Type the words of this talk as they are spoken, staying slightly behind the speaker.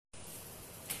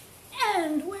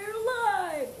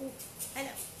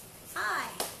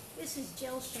This is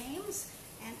Jill Shames,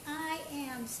 and I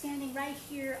am standing right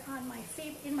here on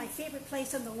in my favorite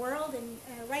place in the world, and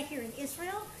right here in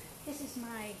Israel. This is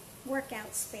my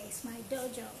workout space, my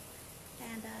dojo.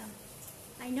 And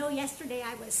I know yesterday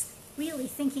I was really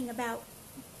thinking about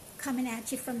coming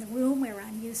at you from the room where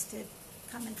I'm used to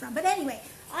coming from. But anyway,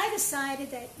 I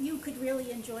decided that you could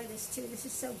really enjoy this too. This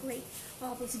is so great,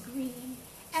 all this green,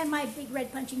 and my big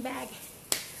red punching bag.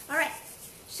 All right,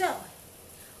 so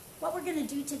what we're going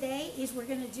to do today is we're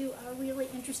going to do a really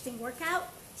interesting workout,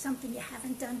 something you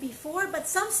haven't done before, but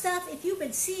some stuff, if you've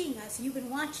been seeing us, you've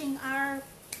been watching our,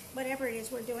 whatever it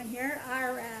is we're doing here,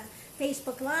 our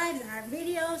Facebook Lives and our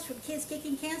videos from Kids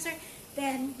Kicking Cancer,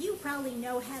 then you probably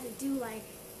know how to do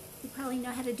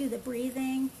the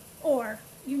breathing, or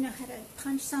you know how to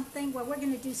punch something. Well, we're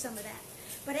going to do some of that.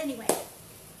 But anyway,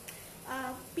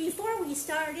 before we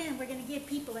start in, we're going to give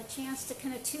people a chance to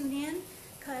kind of tune in,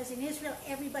 because in Israel,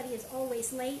 everybody is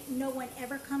always late. No one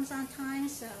ever comes on time.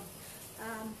 So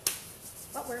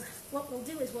what we'll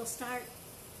do is we'll start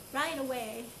right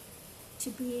away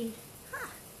to be,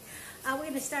 we're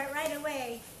going to start right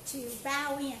away to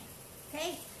bow in.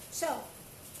 Okay? So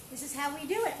this is how we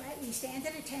do it, right? We stand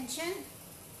at attention.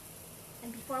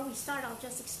 And before we start, I'll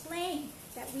just explain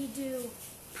that we do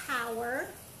power,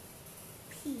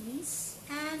 peace,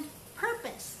 and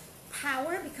purpose.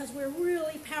 Power, because we're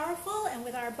really powerful, and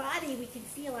with our body we can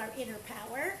feel our inner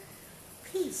power.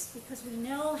 Peace, because we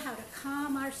know how to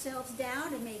calm ourselves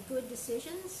down and make good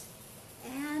decisions.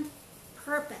 And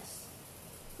purpose.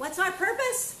 What's our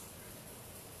purpose?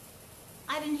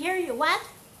 I didn't hear you. What?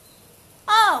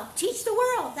 Oh, teach the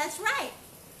world. That's right.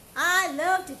 I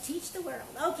love to teach the world.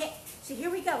 Okay, so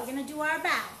here we go. We're going to do our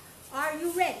bow. Are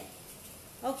you ready?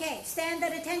 Okay, stand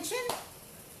at attention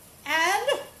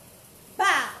and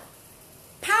bow.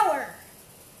 Power,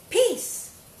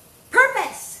 peace,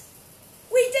 purpose.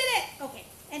 We did it. Okay,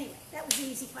 anyway, that was the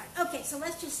easy part. Okay, so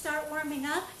let's just start warming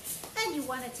up. And you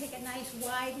want to take a nice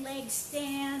wide leg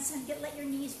stance and let your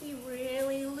knees be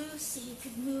really loose so you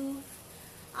can move.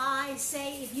 I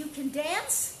say if you can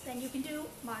dance, then you can do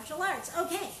martial arts.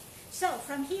 Okay, so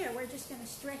from here, we're just going to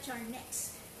stretch our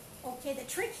necks. Okay, the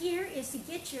trick here is to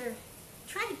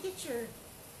try to get your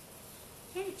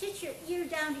ear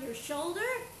down to your shoulder.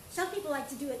 Some people like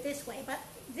to do it this way, but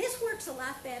this works a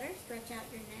lot better. Stretch out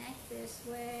your neck this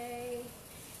way,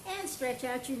 and stretch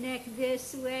out your neck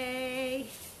this way.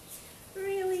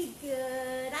 Really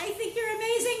good. I think you're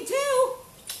amazing too.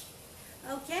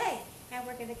 Okay, and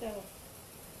we're going to go.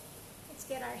 Let's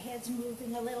get our heads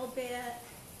moving a little bit.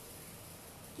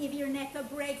 Give your neck a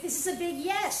break. This is a big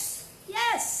yes.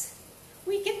 Yes,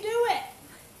 we can do it.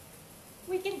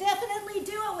 We can definitely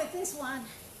do it with this one.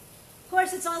 Of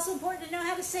course, it's also important to know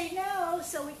how to say no,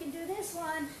 so we can do this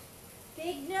one.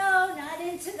 Big no, not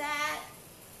into that.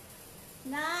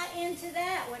 Not into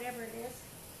that, whatever it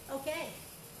is. Okay,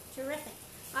 terrific.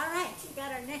 All right, we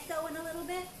got our neck going a little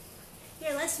bit.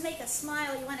 Here, let's make a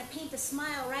smile. You want to paint a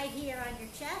smile right here on your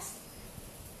chest.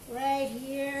 Right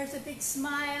here's a big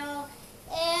smile.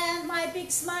 And my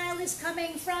big smile is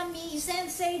coming from me,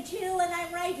 Sensei Jill, and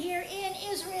I'm right here in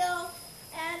Israel.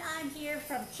 And I'm here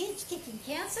from Kids Kicking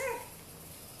Cancer.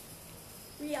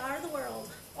 We are the world.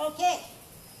 Okay,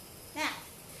 now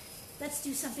let's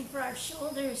do something for our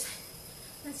shoulders.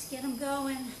 Let's get them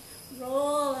going.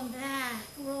 Roll them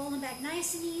back,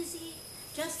 nice and easy,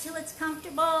 just till it's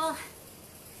comfortable.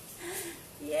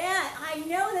 Yeah, I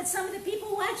know that some of the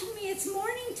people watching me, it's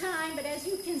morning time, but as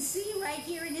you can see right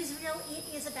here in Israel,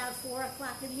 it is about 4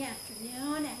 o'clock in the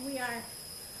afternoon, and we are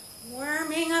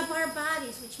warming up our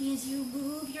bodies, which means you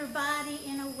move your body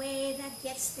in a way that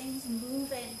gets things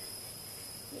moving.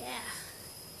 Yeah,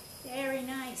 very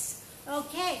nice.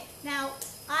 Okay, now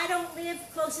I don't live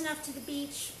close enough to the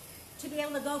beach to be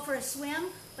able to go for a swim,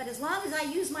 but as long as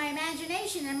I use my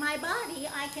imagination and my body,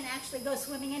 I can actually go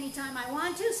swimming anytime I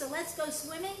want to. So let's go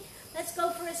swimming. Let's go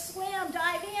for a swim.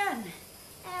 Dive in.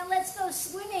 And let's go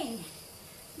swimming.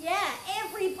 Yeah,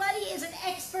 everybody is an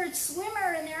expert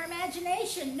swimmer in their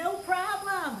imagination. No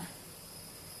problem.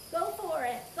 Go for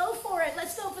it. Go for it.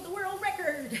 Let's go for the world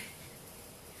record.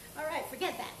 All right,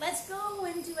 forget that. Let's go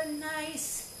and do a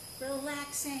nice,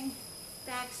 relaxing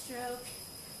backstroke.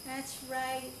 That's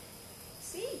right.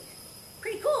 See?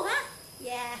 Pretty cool, huh?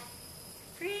 Yeah,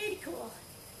 pretty cool.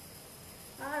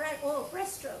 All right, oh,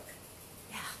 breaststroke.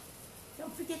 Yeah,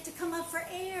 don't forget to come up for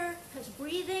air, because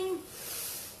breathing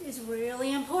is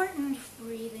really important.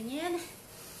 Breathing in,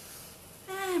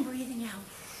 and breathing out,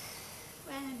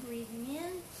 and breathing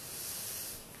in.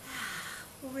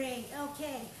 Great,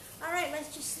 okay. All right,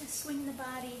 let's just swing the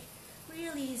body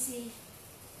real easy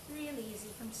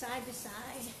from side to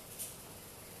side.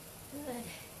 Good.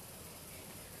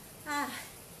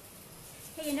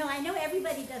 Hey, you know, I know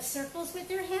everybody does circles with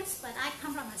their hips, but I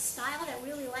come from a style that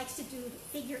really likes to do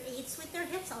figure eights with their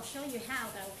hips. I'll show you how,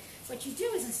 though. What you do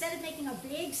is, instead of making a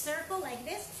big circle like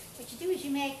this, what you do is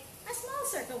you make a small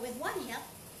circle with one hip,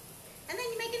 and then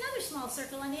you make another small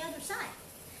circle on the other side.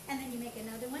 And then you make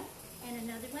another one, and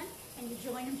you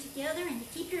join them together, and you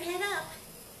keep your head up,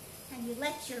 and you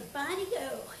let your body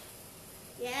go.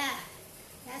 Yeah,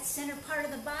 that center part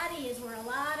of the body is where a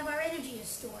lot of our energy is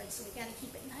stored, so we got to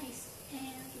keep it nice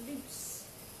and loose.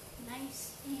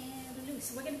 Nice and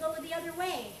loose. We're going to go the other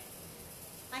way.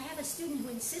 I have a student who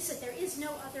insists that there is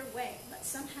no other way, but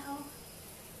somehow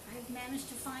I've managed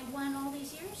to find one all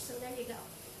these years, so there you go.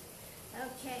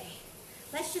 Okay,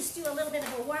 let's just do a little bit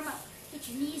of a warm-up. Get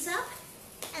your knees up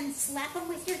and slap them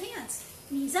with your hands.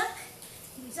 Knees up,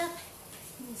 knees up,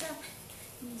 knees up,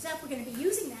 knees up. We're going to be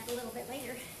using that a little bit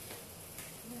later.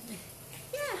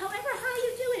 Yeah, however high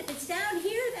you do it. If it's down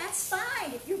here, that's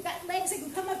fine. If you've got legs that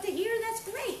can come up to here, that's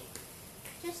great.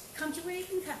 Just come to where you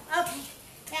can come. Okay,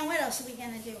 and what else are we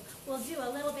going to do? We'll do a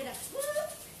little bit of,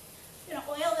 going to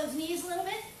oil those knees a little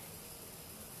bit.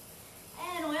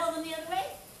 And oil them the other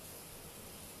way.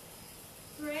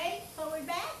 Great, forward,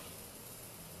 back.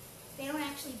 They don't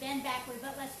actually bend backward,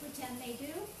 but let's pretend they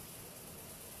do.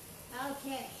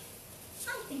 Okay,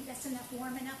 I think that's enough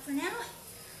warming up for now.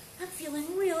 I'm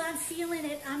feeling real, I'm feeling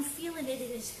it, it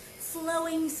is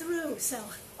flowing through. So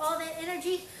all that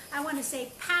energy, I want to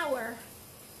say power,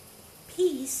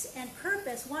 peace, and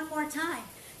purpose one more time.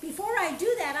 Before I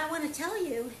do that, I want to tell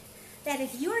you that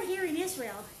if you're here in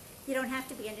Israel, you don't have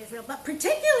to be in Israel, but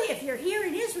particularly if you're here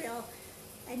in Israel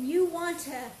and you want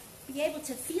to be able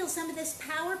to feel some of this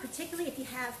power, particularly if you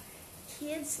have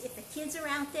kids, if the kids are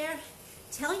out there,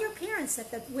 tell your parents that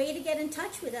the way to get in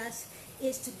touch with us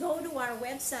is to go to our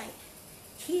website,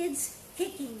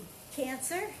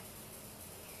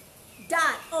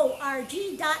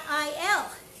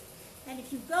 kidskickingcancer.org.il. And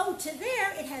if you go to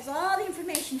there, it has all the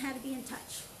information how to be in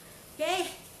touch.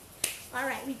 Okay? All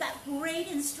right, we've got great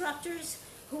instructors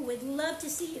who would love to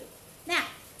see you. Now,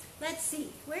 let's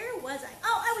see, where was I?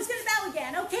 Oh, I was going to bow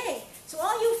again. Okay, so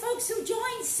all you folks who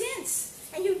joined since,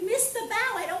 and you missed the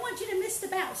bow, I don't want you to miss the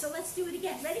bow, so let's do it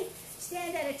again. Ready?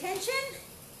 Stand at attention.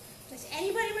 Does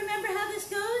anybody remember how this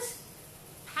goes?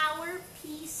 Power,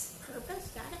 peace, purpose.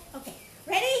 Got it? Okay,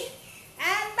 ready?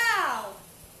 And bow.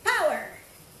 Power,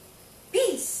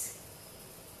 peace,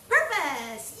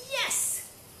 purpose. Yes!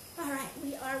 All right,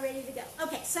 we are ready to go.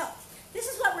 Okay, so this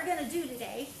is what we're going to do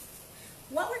today.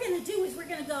 What we're going to do is we're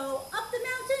going to go up the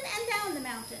mountain and down the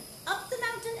mountain. Up the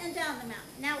mountain and down the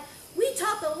mountain. Now, we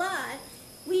talk a lot,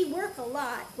 we work a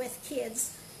lot with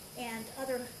kids and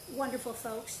other wonderful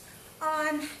folks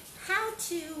on how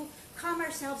to calm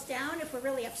ourselves down if we're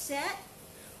really upset,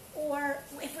 or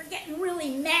if we're getting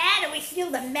really mad and we feel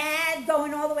the mad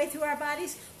going all the way through our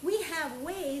bodies. We have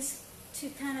ways to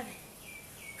kind of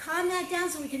calm that down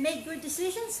so we can make good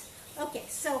decisions. Okay,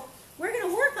 so we're going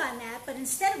to work on that, but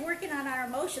instead of working on our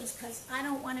emotions, because I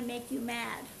don't want to make you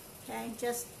mad, okay,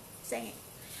 just saying.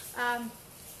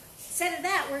 Instead of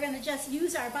that, we're going to just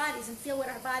use our bodies and feel what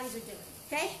our bodies are doing,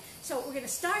 okay? So we're going to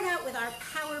start out with our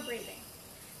power breathing.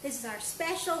 This is our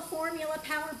special formula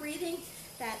power breathing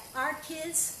that our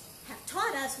kids have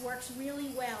taught us works really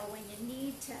well when you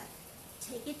need to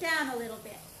take it down a little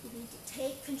bit. You need to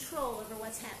take control over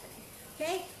what's happening.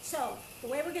 Okay, so the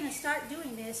way we're going to start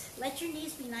doing this, let your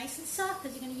knees be nice and soft,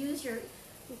 because you're going to use your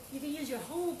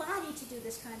whole body to do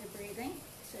this kind of breathing.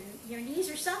 So your knees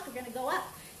are soft, we're going to go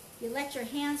up. You let your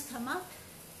hands come up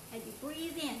and you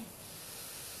breathe in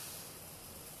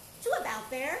to about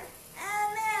there,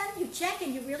 and then you check,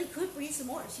 and you really could breathe some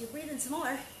more. So you breathe in some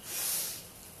more,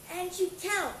 and you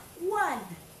count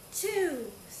 1,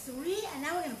 2, 3, and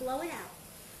now we're going to blow it out.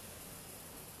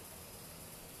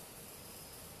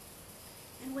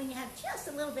 And when you have just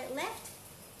a little bit left,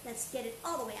 let's get it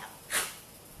all the way out.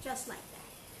 Just like that.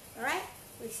 All right?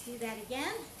 Let's do that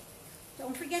again.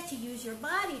 Don't forget to use your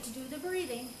body to do the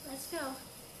breathing. Let's go.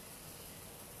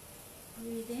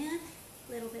 Breathe in.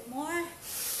 A little bit more.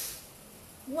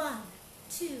 1,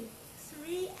 2,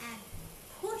 3, and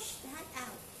push that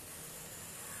out.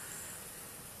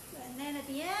 And then at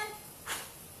the end,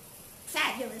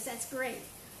 fabulous. That's great.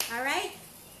 All right?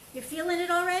 You're feeling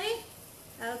it already?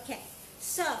 Okay.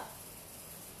 So,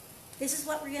 this is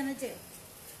what we're going to do.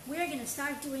 We're going to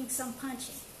start doing some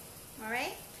punching, all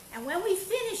right? And when we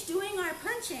finish doing our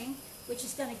punching, which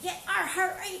is going to get our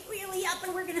heart rate really up,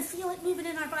 and we're going to feel it moving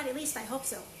in our body, at least I hope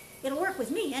so. It'll work with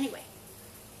me anyway.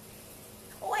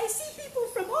 Oh, I see people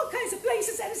from all kinds of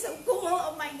places. That is so cool.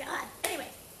 Oh, my God. Anyway,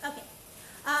 okay.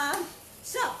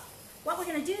 So,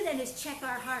 we're going to do then is check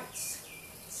our hearts.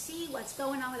 See what's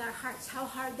going on with our hearts, how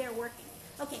hard they're working.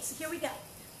 Okay, so here we go.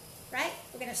 Right?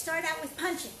 We're going to start out with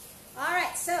punching. All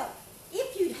right, so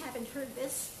if you haven't heard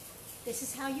this, this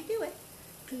is how you do it.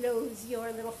 Close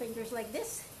your little fingers like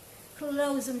this.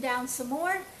 Close them down some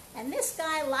more. And this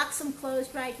guy locks them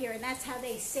closed right here. And that's how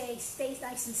they say stay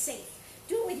nice and safe.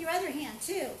 Do it with your other hand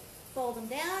too. Fold them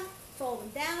down,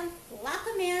 lock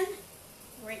them in.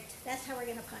 Great. That's how we're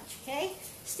going to punch, okay?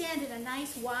 Stand in a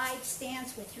nice wide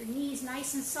stance with your knees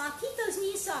nice and soft. Keep those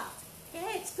knees soft,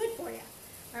 okay? It's good for you,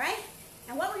 all right?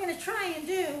 And what we're going to try and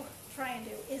do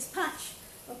is punch,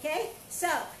 okay? So,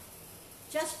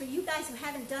 just for you guys who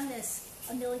haven't done this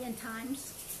a million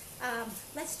times,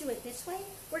 let's do it this way.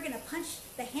 We're going to punch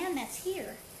the hand that's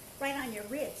here, right on your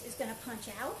ribs, is going to punch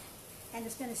out, and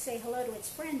it's going to say hello to its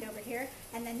friend over here,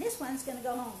 and then this one's going to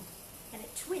go home, and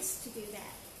it twists to do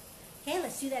that. Okay,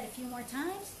 let's do that a few more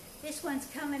times. This one's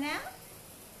coming out,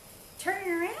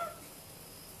 turning around,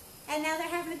 and now they're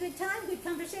having a good time, good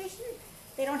conversation.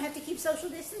 They don't have to keep social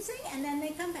distancing, and then they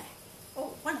come back.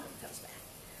 Oh, one of them comes back.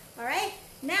 All right?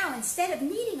 Now, instead of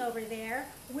meeting over there,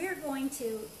 we're going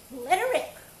to let her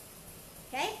rip.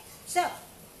 Okay? So,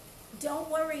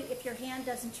 don't worry if your hand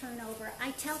doesn't turn over.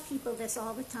 I tell people this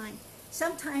all the time.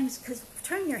 Sometimes, because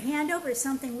turning your hand over is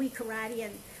something we karate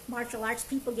and martial arts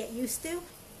people get used to.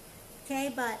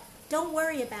 Okay, but don't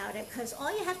worry about it, because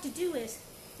all you have to do is,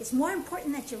 it's more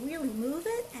important that you really move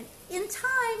it, and in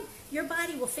time, your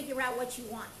body will figure out what you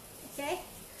want, okay?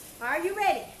 Are you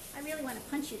ready? I really want to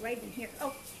punch you right in here.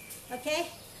 Oh, okay.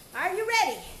 Are you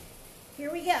ready?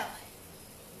 Here we go.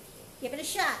 Give it a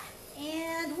shot.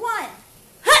 And one.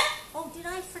 Ha! Oh, did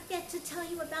I forget to tell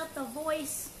you about the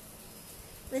voice?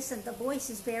 Listen, the voice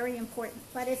is very important,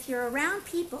 but if you're around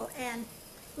people, and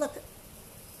look,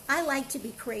 I like to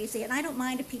be crazy, and I don't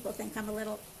mind if people think I'm a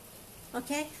little,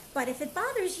 okay? But if it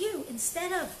bothers you,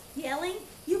 instead of yelling,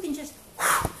 you can just,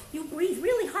 you breathe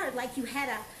really hard like you had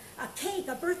a cake,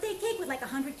 a birthday cake with like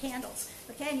 100 candles,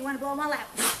 okay? And you want to blow them all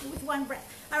out with one breath.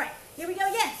 All right, here we go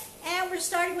again. And we're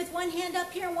starting with one hand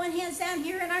up here, one hand's down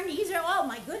here, and our knees are, oh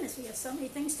my goodness, we have so many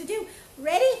things to do.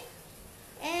 Ready?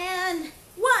 And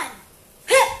one.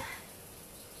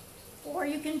 Or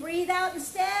you can breathe out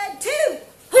instead. Two.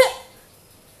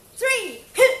 3,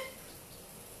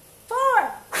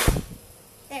 4,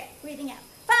 there, breathing out,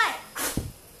 5,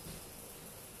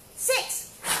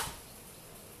 6,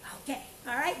 okay,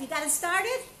 all right, you got it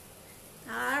started?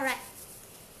 All right,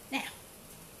 now,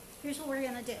 here's what we're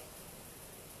going to do.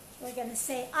 We're going to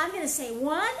say, I'm going to say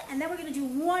 1, and then we're going to do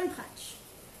 1 punch,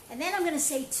 and then I'm going to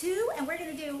say 2, and we're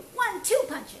going to do 1, 2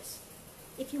 punches.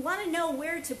 If you want to know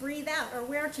where to breathe out or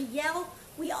where to yell,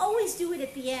 we always do it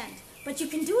at the end. But you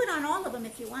can do it on all of them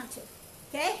if you want to,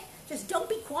 okay? Just don't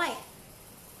be quiet,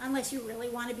 unless you really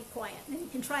want to be quiet. And then you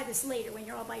can try this later when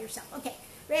you're all by yourself. Okay,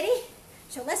 ready?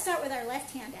 So let's start with our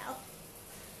left hand out,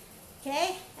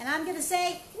 okay? And I'm going to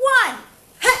say 1.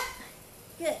 Ha!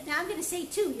 Good. Now I'm going to say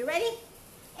 2. You ready?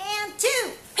 And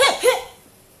 2.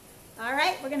 All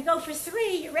right, we're going to go for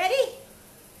 3. You ready?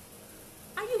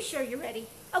 Are you sure you're ready?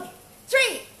 Okay,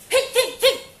 3.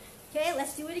 Okay,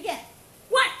 let's do it again.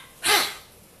 1.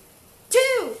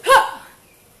 2,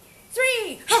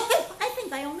 3, I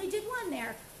think I only did 1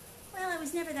 there. Well, I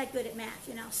was never that good at math,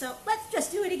 you know, so let's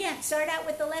just do it again. Start out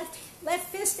with the left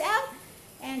fist out,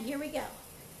 and here we go.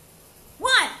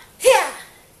 1,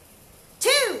 2,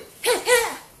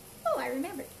 oh, I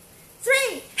remembered.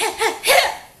 3,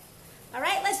 all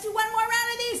right, let's do 1 more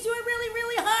round of these. Do it really,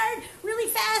 really hard, really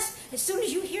fast. As soon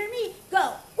as you hear me,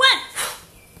 go. 1,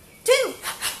 2,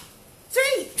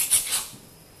 3.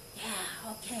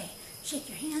 Yeah, okay. Shake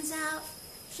your hands out,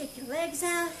 shake your legs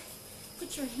out,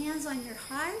 put your hands on your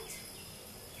heart,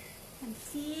 and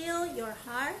feel your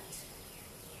heart,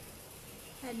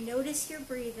 and notice your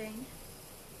breathing.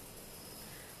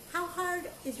 How hard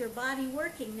is your body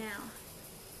working now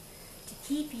to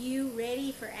keep you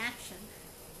ready for action?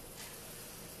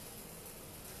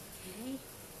 Okay.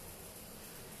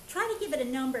 Try to give it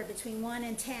a number between 1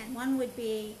 and 10. 1 would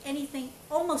be anything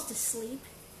almost asleep.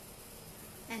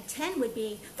 And 10 would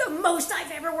be the most I've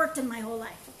ever worked in my whole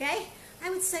life, okay? I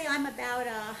would say I'm about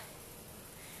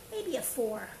maybe a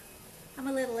 4. I'm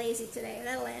a little lazy today.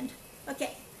 That'll end.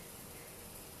 Okay.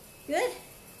 Good?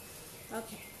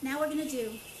 Okay. Now we're going to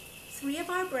do 3 of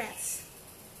our breaths.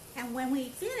 And when we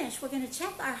finish, we're going to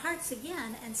check our hearts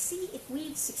again and see if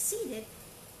we've succeeded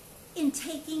in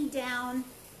taking down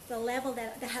the level,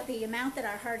 the amount that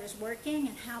our heart is working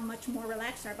and how much more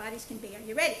relaxed our bodies can be. Are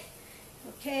you ready?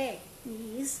 Okay,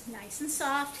 knees nice and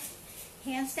soft,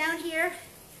 hands down here,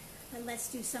 and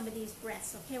let's do some of these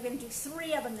breaths. Okay, we're going to do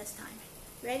 3 of them this time.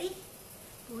 Ready?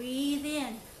 Breathe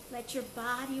in. Let your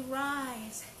body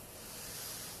rise.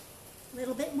 A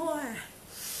little bit more.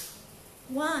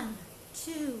 1,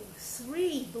 2,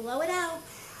 3. Blow it out.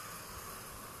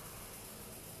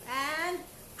 And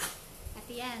at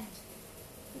the end,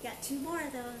 we got 2 more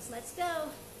of those. Let's go.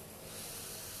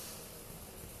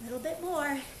 A little bit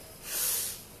more.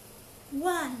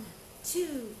 1,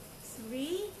 2,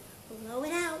 3. Blow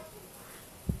it out.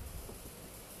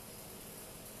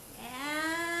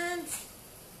 And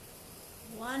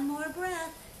 1 more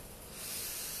breath.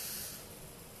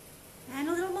 And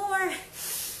a little more.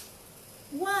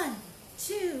 1,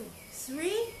 2,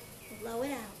 3. Blow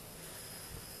it out.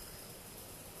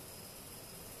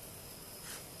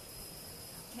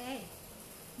 Okay.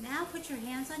 Now put your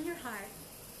hands on your heart.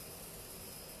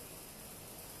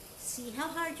 See how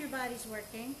hard your body's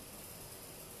working.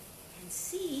 And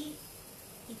see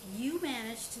if you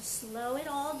manage to slow it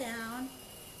all down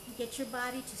and get your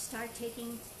body to start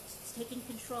taking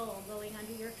control, going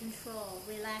under your control,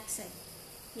 relaxing.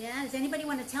 Yeah, does anybody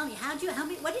want to tell me?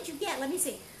 What did you get? Let me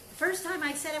see. The first time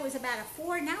I said it was about a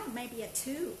 4, now it might be a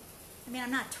 2. I mean,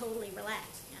 I'm not totally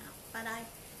relaxed, you know, but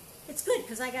it's good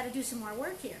because I got to do some more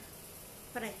work here.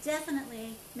 But I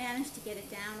definitely managed to get it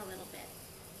down a little bit.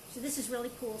 So this is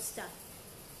really cool stuff.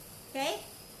 Okay?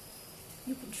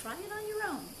 You can try it on your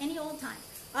own, any old time.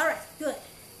 All right, good.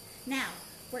 Now,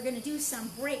 we're going to do some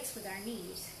breaks with our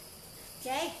knees.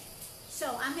 Okay?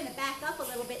 So I'm going to back up a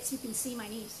little bit so you can see my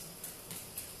knees.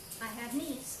 I have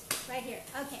knees right here.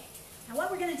 Okay. Now what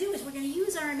we're going to do is we're going to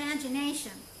use our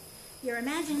imagination. Your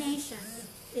imagination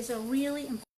is a really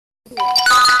important tool.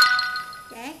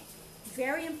 Okay?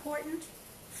 Very important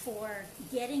for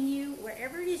getting you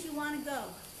wherever it is you want to go.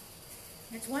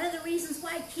 It's one of the reasons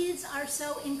why kids are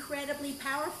so incredibly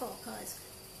powerful, because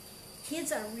kids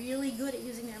are really good at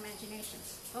using their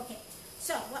imaginations. Okay,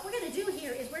 so what we're going to do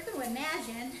here is we're going to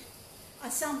imagine a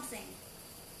something,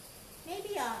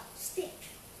 maybe a stick,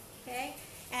 okay?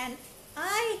 And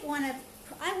I want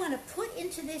to put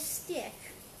into this stick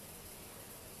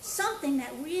something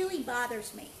that really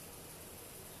bothers me,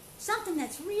 something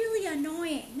that's really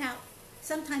annoying. Now,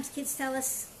 sometimes kids tell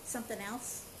us something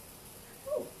else.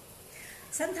 Ooh.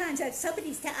 Sometimes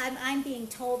I'm being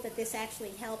told that this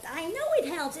actually helped. I know it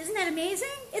helps. Isn't that amazing?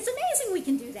 It's amazing we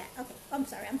can do that. Okay, I'm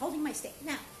sorry. I'm holding my stick.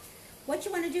 Now, what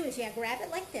you want to do is grab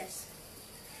it like this.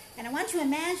 And I want you to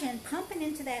imagine pumping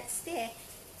into that stick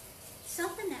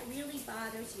something that really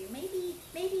bothers you. Maybe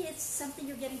it's something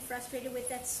you're getting frustrated with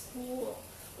at school.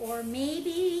 Or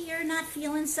maybe you're not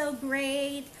feeling so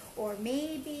great. Or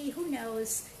maybe, who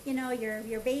knows, you know,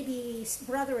 your baby's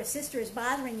brother or sister is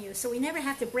bothering you. So we never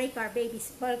have to break our baby's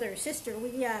brother or sister.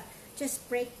 We just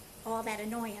break all that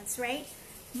annoyance, right?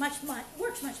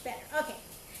 Works much better. Okay.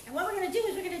 And what we're going to do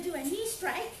is we're going to do a knee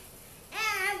strike,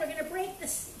 and we're going to break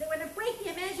the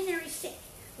imaginary stick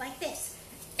like this.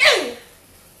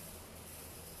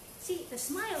 See, the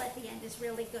smile at the end is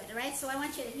really good, all right? So I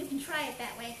want you can try it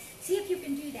that way. See if you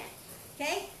can do that,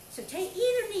 okay? So take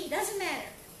either knee, doesn't matter.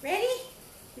 Ready?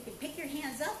 You can pick your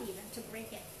hands up even to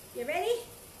break it. You ready?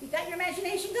 You got your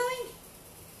imagination going?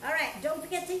 All right, don't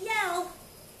forget to yell.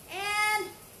 And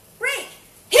break.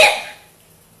 Hit!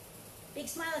 Big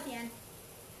smile at the end.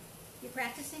 You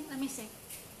practicing? Let me see.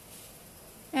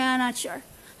 Yeah, not sure.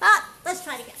 Let's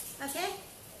try it again, okay?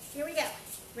 Here we go.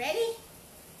 Ready?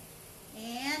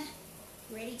 And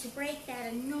ready to break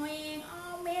that annoying,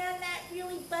 oh man, that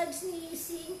really bugs me,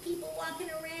 seeing people walking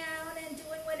around and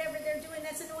doing whatever they're doing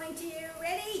that's annoying to you.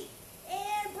 Ready?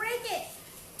 And break it.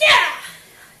 Yeah!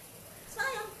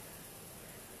 Smile.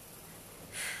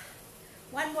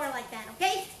 One more like that,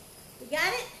 okay? You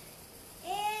got it?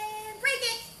 And break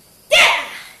it. Yeah!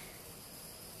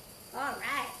 All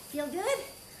right. Feel good?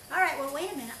 All right, well,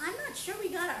 wait a minute. I'm not sure we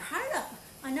got our heart up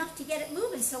enough to get it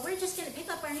moving, so we're just going to pick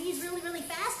up our knees really, really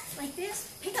fast, like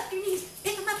this. Pick up your knees.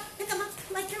 Pick them up,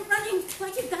 like you're running,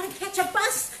 like you've got to catch a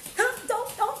bus. Come,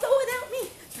 don't go without me.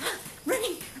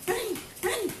 Running.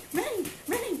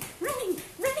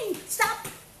 Stop.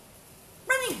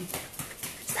 Running.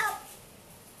 Stop.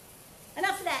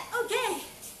 Enough of that. Okay,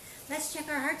 let's check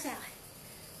our hearts out.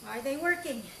 Are they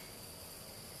working?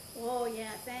 Oh,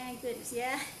 yeah, thank goodness.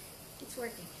 Yeah, it's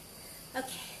working.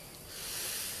 Okay.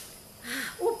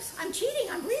 Oops, I'm cheating.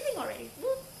 I'm breathing already.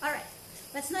 Oop. All right,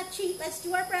 let's not cheat. Let's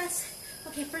do our breaths.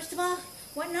 Okay, first of all,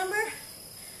 what number?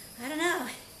 I don't know.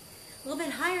 A little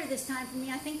bit higher this time for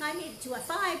me. I think I made it to a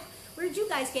 5. Where did you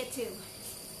guys get to?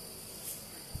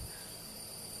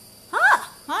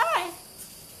 All right.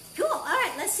 Cool. All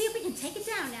right, let's see if we can take it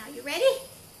down now. You ready?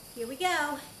 Here we go.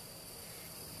 Are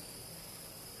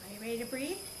you ready to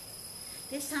breathe?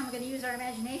 This time we're going to use our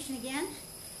imagination again.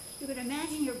 You're going to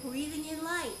imagine you're breathing in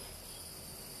light.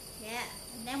 Yeah,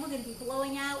 and then we're going to be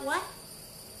blowing out what?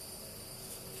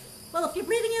 Well, if you're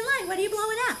breathing in light, what are you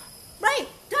blowing out? Right,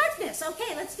 darkness.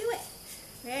 Okay, let's do it.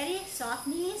 Ready? Soft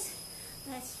knees.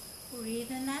 Let's breathe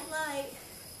in that light.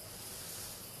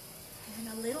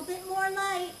 And a little bit more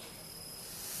light.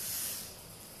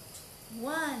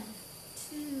 1,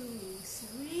 2,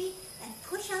 3, and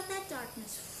push out that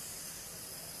darkness.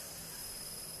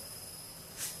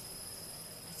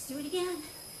 Let's do it again.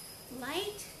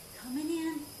 Light coming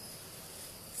in,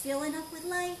 filling up with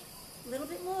light. A little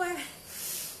bit more.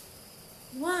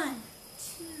 1,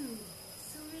 2,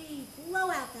 3,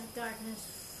 blow out that darkness.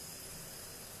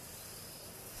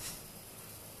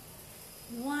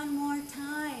 One more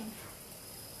time.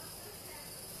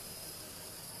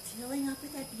 Filling up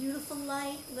with that beautiful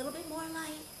light, a little bit more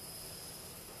light.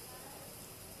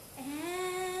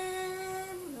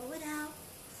 And blow it out.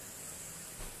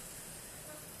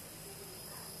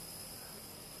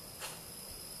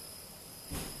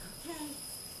 Okay,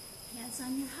 hands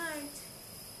on your heart.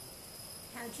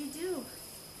 How'd you do?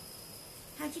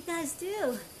 How'd you guys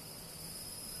do?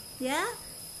 Yeah?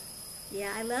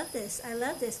 Yeah, I love this. I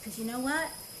love this because you know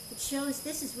what? It shows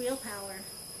this is real power.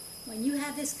 When you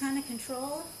have this kind of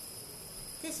control,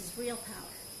 this is real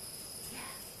power. Yeah.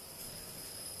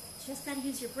 Just got to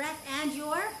use your breath and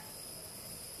your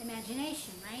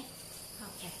imagination, right?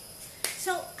 Okay.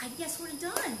 So I guess we're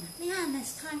done. Man,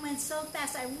 this time went so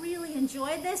fast. I really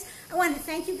enjoyed this. I want to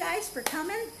thank you guys for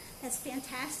coming. That's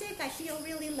fantastic. I feel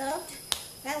really loved.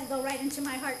 That'll go right into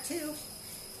my heart too.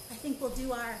 I think we'll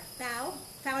do our bow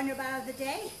in your bow of the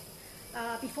day.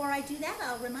 Before I do that,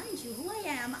 I'll remind you who I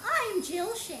am. I'm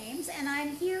Jill Shames, and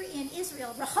I'm here in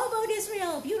Israel, Rehovot,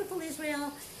 Israel, beautiful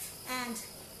Israel. And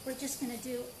we're just going to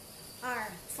do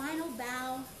our final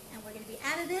bow, and we're going to be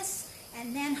out of this.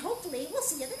 And then hopefully we'll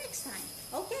see you the next time.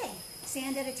 Okay,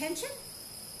 stand at attention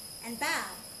and bow.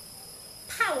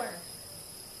 Power,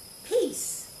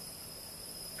 peace,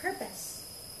 purpose.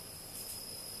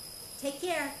 Take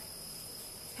care.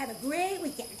 Have a great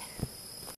weekend.